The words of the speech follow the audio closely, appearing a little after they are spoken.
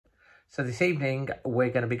So this evening, we're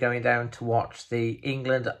going to be going down to watch the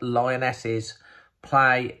England Lionesses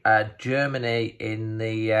play Germany in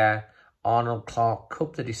the Arnold Clarke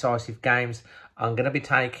Cup, the decisive games. I'm going to be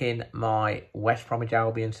taking my West Bromwich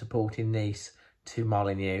Albion supporting niece to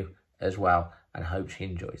Molineux as well, and hope she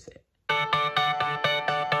enjoys it.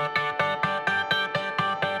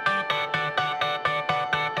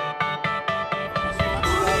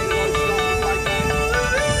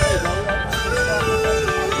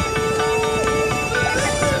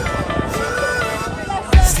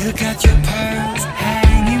 Still got your pearls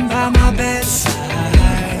hanging by my bedside.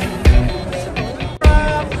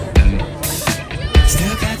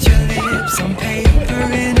 Still got your lips on paper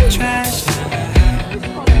in a trash bag.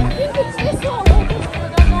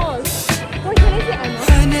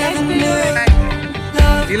 I never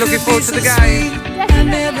knew. You looking forward to the game? I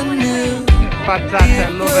never knew. Fantastic,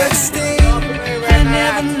 love it. I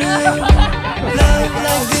never knew love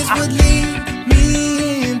like this would leave me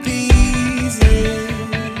in pieces.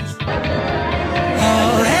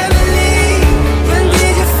 Oh, heavenly, when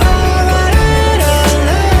did you fall right out of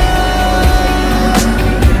love?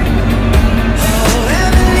 Oh,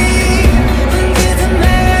 heavenly, when did the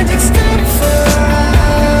magic stop for us?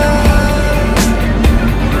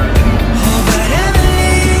 Oh, but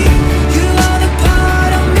heavenly, you are the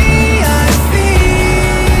part of me I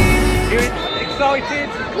feel. You excited?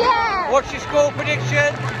 Yeah! What's your score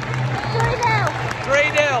prediction? 3-0.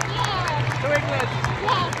 3-0 Yeah. to England.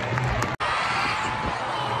 Yeah.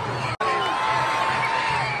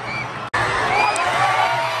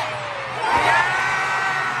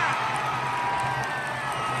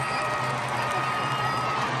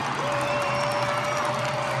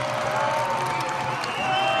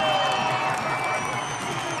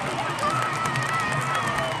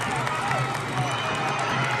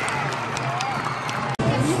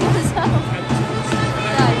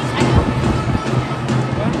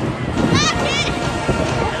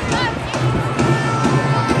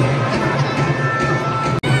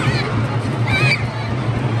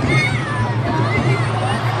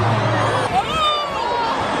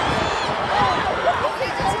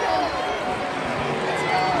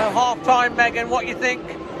 Half-time, Megan, what you think?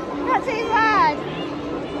 Not too bad.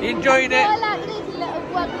 You enjoying it? I like these little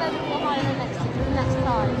one level behind the next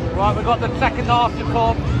time. Right, we've got the second half to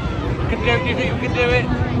come. Do you think we can do it?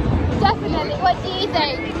 Definitely. What do you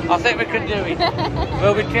think? I think we can do it.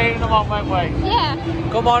 We'll be cheering them on, won't we? Yeah.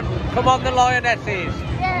 Come on the Lionesses.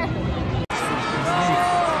 Yeah.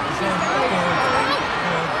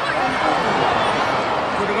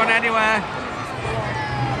 Could have gone anywhere.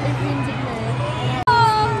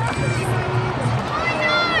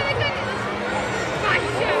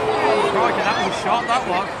 Right, that was a shot, that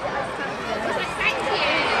was.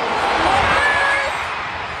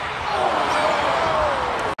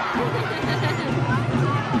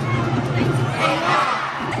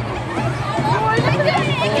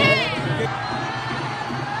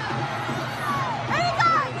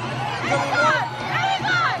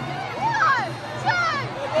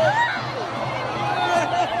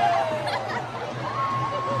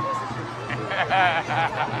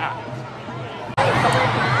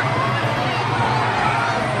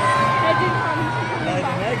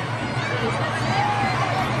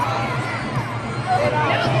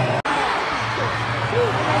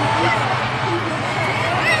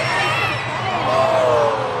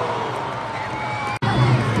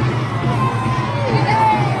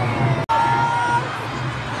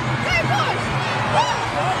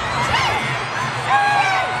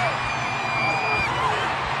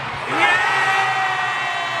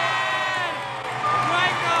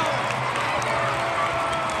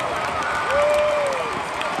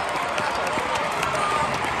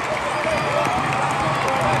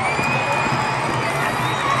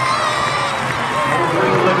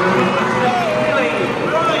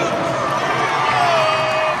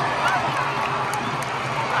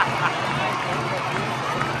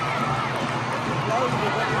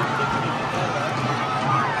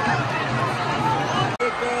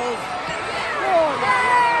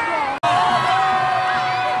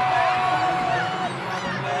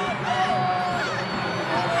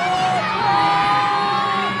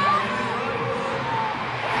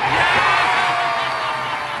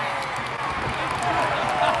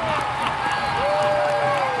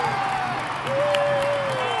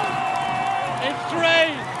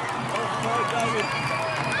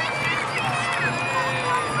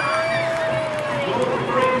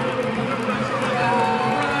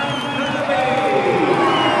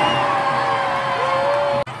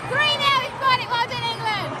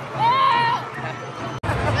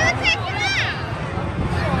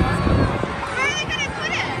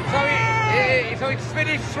 So it's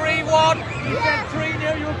finished 3-1. You said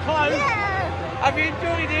 3-0, you were close. Yeah. Have you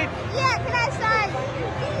enjoyed it? Yeah, can I say?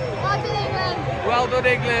 Well done, England. Well done,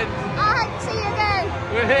 England. I hope to see you again.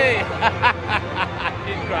 Woohoo!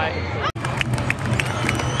 It's great.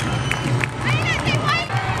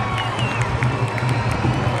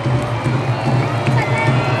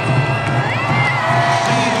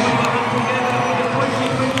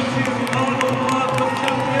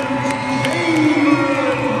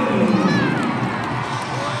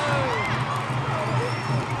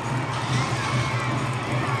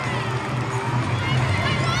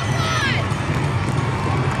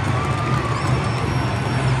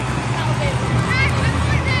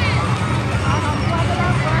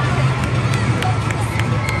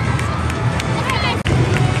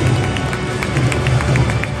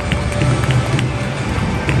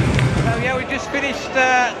 Finished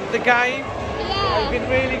the game. Yeah. It's been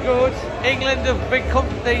really good. England have become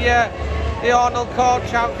the Arnold Clarke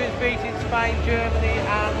champions, beating Spain, Germany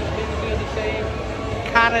and the other team,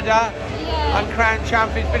 Canada, Yeah. and crowned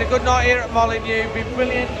champions. It's been a good night here at Molineux. It's been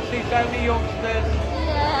brilliant to see so many youngsters.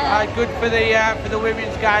 Yeah. Good for the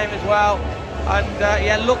women's game as well. And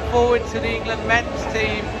yeah, look forward to the England men's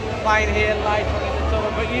team playing here later on in the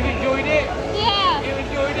summer. But you've enjoyed it? Yeah. You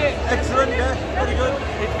enjoyed it? Excellent, yeah, very good.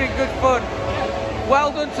 It's been good fun.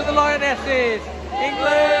 Well done to the Lionesses.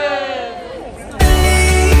 England!